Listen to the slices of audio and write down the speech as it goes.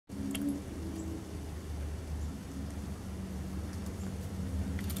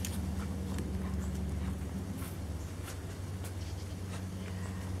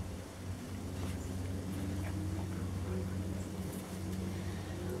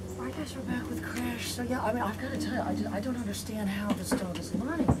guys are back with Crash. So yeah, I mean, I've got to tell you, I don't understand how this dog is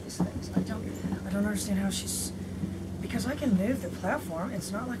learning these things. I don't understand how she's, because I can move the platform.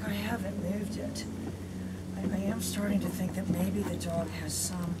 It's not like I haven't moved it. I am starting to think that maybe the dog has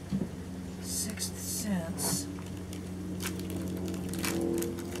some sixth sense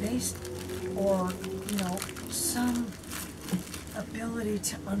based, or, you know, some ability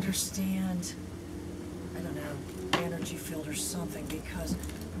to understand, I don't know, energy field or something, because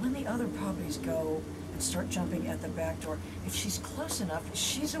when the other puppies go and start jumping at the back door, if she's close enough,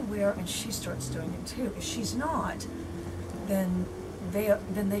 she's aware and she starts doing it too. If she's not, then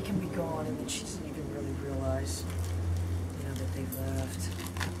they can be gone, and then she doesn't even really realize, you know, that they've left.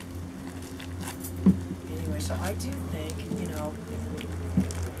 Anyway, so I do think, you know,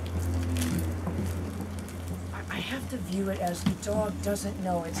 I have to view it as the dog doesn't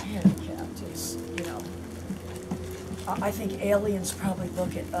know it's handicapped. It's, you know, I think aliens probably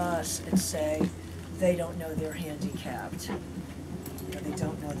look at us and say they don't know they're handicapped. You know, they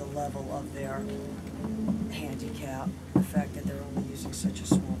don't know the level of their handicap, the fact that they're only using such a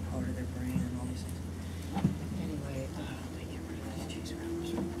small part of their brain and all these things. Anyway, let me get rid of these cheese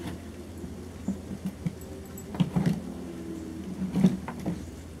wrappers.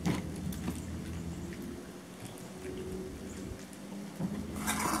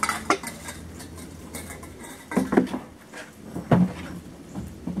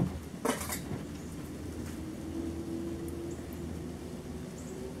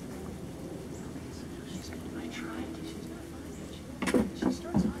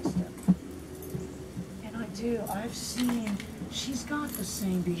 I've seen, she's got the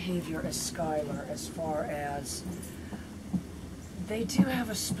same behavior as Skylar as far as they do have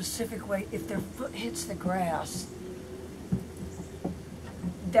a specific way. If their foot hits the grass,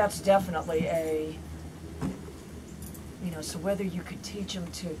 that's definitely a, you know, so whether you could teach them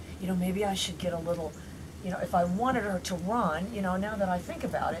to, you know, maybe I should get a little, you know, if I wanted her to run, you know, now that I think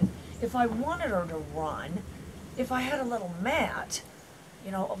about it, if I wanted her to run, if I had a little mat,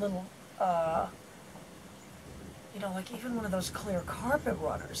 you know, a little, you know, like even one of those clear carpet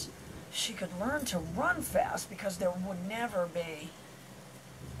runners, she could learn to run fast because there would never be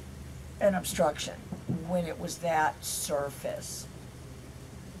an obstruction when it was that surface.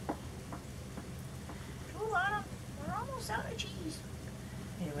 Ooh, Anna, we're almost out of cheese.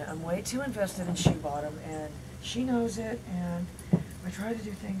 Anyway, I'm way too invested in Shoe Bottom, and she knows it, and I try to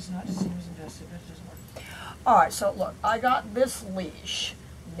do things not to seem as invested, but it doesn't work. All right, so look, I got this leash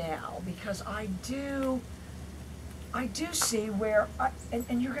now because I do see where,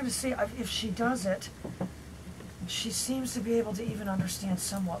 and you're going to see, if she does it, she seems to be able to even understand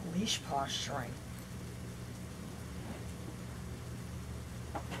somewhat leash posturing.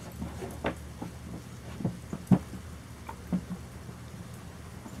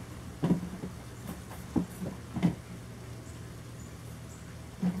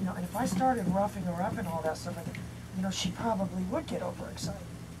 You know, and if I started roughing her up and all that stuff, you know, she probably would get overexcited.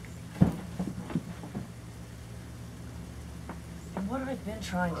 What I've been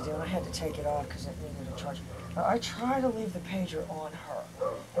trying to do, and I had to take it off because it needed a charge, but I try to leave the pager on her.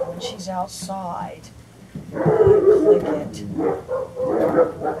 And when she's outside, I click it.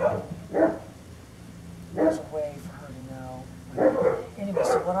 There's a way for her to know. Anyway,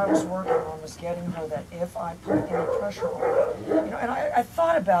 so what I was working on was getting her that if I put any pressure on her, you know, and I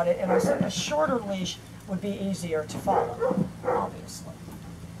thought about it, and I said a shorter leash would be easier to follow, obviously.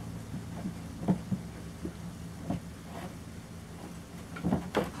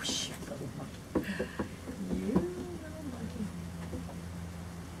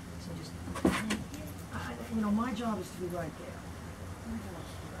 My job is to be right there.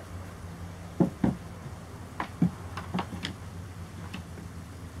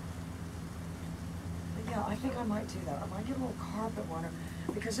 But yeah, I think I might do that. I might get a little carpet runner,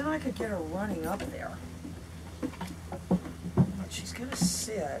 because then I could get her running up there. But she's going to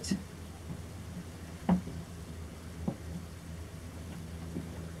sit.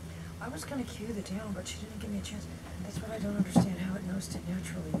 I was going to cue the down, but she didn't give me a chance. That's what I don't understand, how it knows to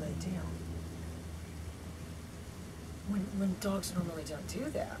naturally lay down. When dogs normally don't do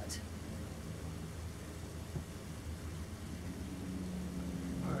that.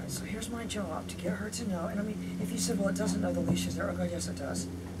 Alright, so here's my job, to get her to know, and I mean, if you said, well, it doesn't know the leash is there, okay, yes it does.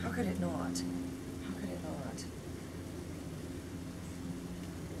 How could it not? How could it not?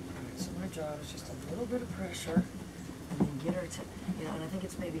 Alright, so my job is just a little bit of pressure, and then get her to, you know, and I think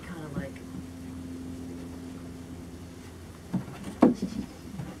it's maybe kind of like,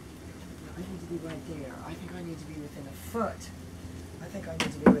 right there. I think I need to be within a foot. I think I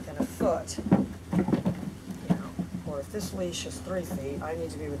need to be within a foot. You know, or if this leash is 3 feet, I need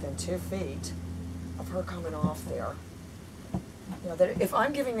to be within 2 feet of her coming off there. You know, that if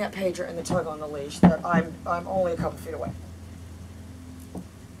I'm giving that pager and the tug on the leash, that I'm only a couple feet away.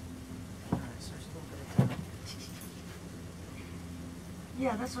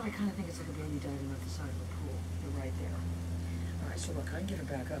 Yeah, that's what I kind of think. It's like a baby diving off the side of a pool. You're right there. All right, so look, I can get her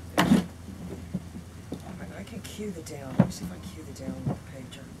back up there. All right, I can cue the down. Let me see if I can cue the down with the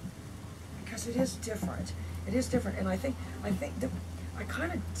pager. Because it is different. It is different, and I think that I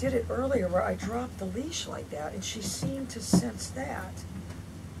kind of did it earlier where I dropped the leash like that, and she seemed to sense that.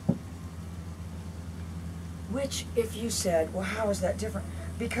 Which, if you said, well, how is that different?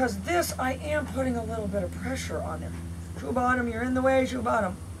 Because this, I am putting a little bit of pressure on him. Shoe bottom, you're in the way, shoe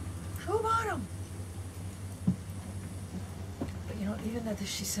bottom. Shoe bottom. But you know, even that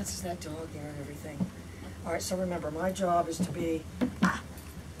she senses that dog there and everything. All right, so remember, my job is to be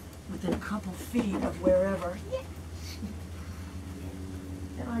within a couple feet of wherever.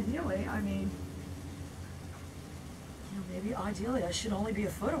 And ideally, I mean, you know, maybe ideally I should only be a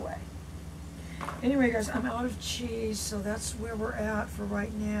foot away. Anyway, guys, I'm out of cheese, so that's where we're at for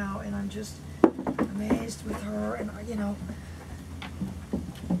right now, and I'm just amazed with her, and you know,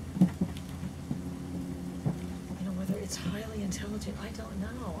 whether it's highly intelligent, I don't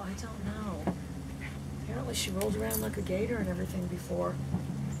know. Apparently, she rolled around like a gator and everything before.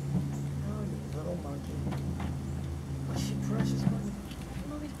 Oh, you little monkey! Oh, she brushes on.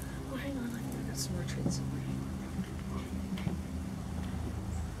 Oh, hang on, I think I got some more treats somewhere.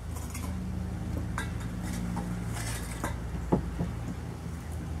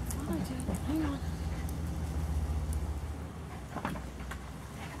 Oh, I did. Hang on.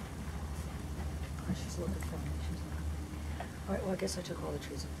 She's looking for me. All right, well, I guess I took all the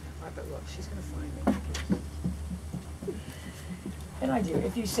trees. All right, but look, she's going to find me. And I do.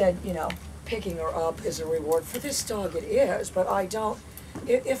 If you said, you know, picking her up is a reward, for this dog it is, but I don't.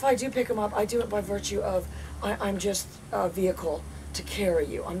 If I do pick him up, I do it by virtue of I'm just a vehicle to carry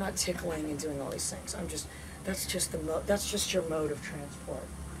you. I'm not tickling and doing all these things. That's just your mode of transport.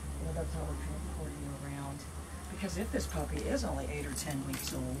 You know, that's how we're transporting you around. Because if this puppy is only 8 or 10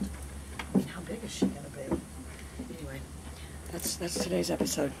 weeks old, I mean, how big is she going to be? Anyway, that's today's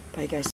episode. Bye, guys.